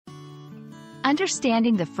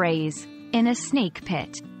Understanding the phrase, in a snake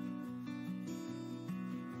pit.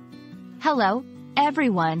 Hello,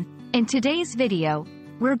 everyone. In today's video,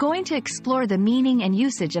 we're going to explore the meaning and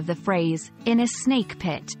usage of the phrase, in a snake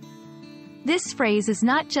pit. This phrase is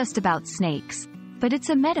not just about snakes, but it's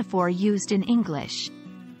a metaphor used in English.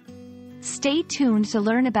 Stay tuned to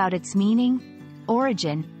learn about its meaning,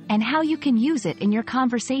 origin, and how you can use it in your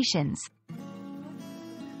conversations.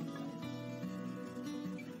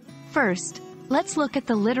 First, let's look at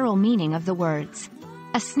the literal meaning of the words.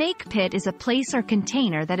 A snake pit is a place or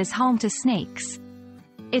container that is home to snakes.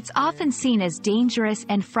 It's often seen as dangerous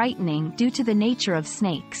and frightening due to the nature of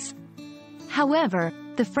snakes. However,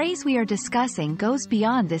 the phrase we are discussing goes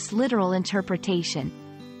beyond this literal interpretation.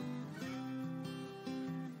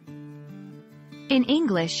 In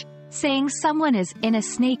English, saying someone is in a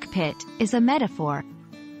snake pit is a metaphor.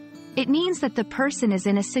 It means that the person is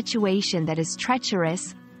in a situation that is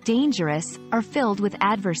treacherous, dangerous, or filled with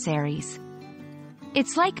adversaries.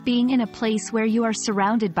 It's like being in a place where you are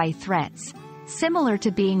surrounded by threats, similar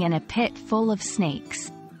to being in a pit full of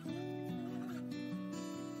snakes.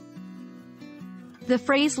 The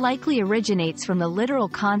phrase likely originates from the literal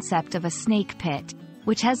concept of a snake pit,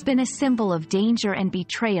 which has been a symbol of danger and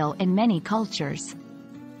betrayal in many cultures.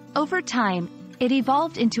 Over time, it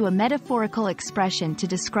evolved into a metaphorical expression to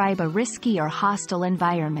describe a risky or hostile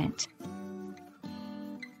environment.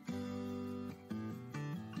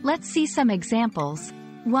 Let's see some examples.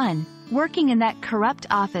 1. Working in that corrupt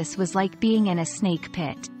office was like being in a snake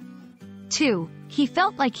pit. 2. He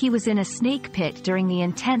felt like he was in a snake pit during the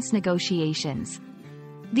intense negotiations.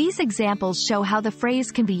 These examples show how the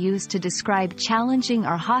phrase can be used to describe challenging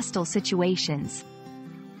or hostile situations.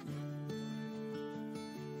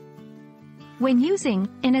 When using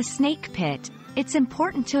in a snake pit, it's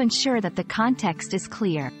important to ensure that the context is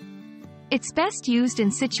clear. It's best used in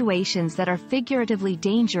situations that are figuratively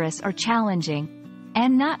dangerous or challenging,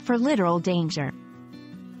 and not for literal danger.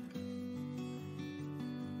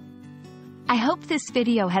 I hope this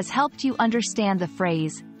video has helped you understand the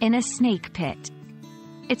phrase, in a snake pit.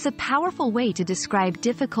 It's a powerful way to describe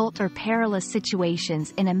difficult or perilous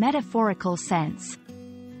situations in a metaphorical sense.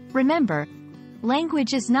 Remember,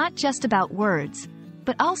 language is not just about words,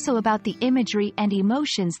 but also about the imagery and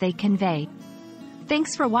emotions they convey.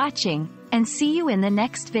 Thanks for watching, and see you in the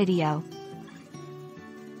next video.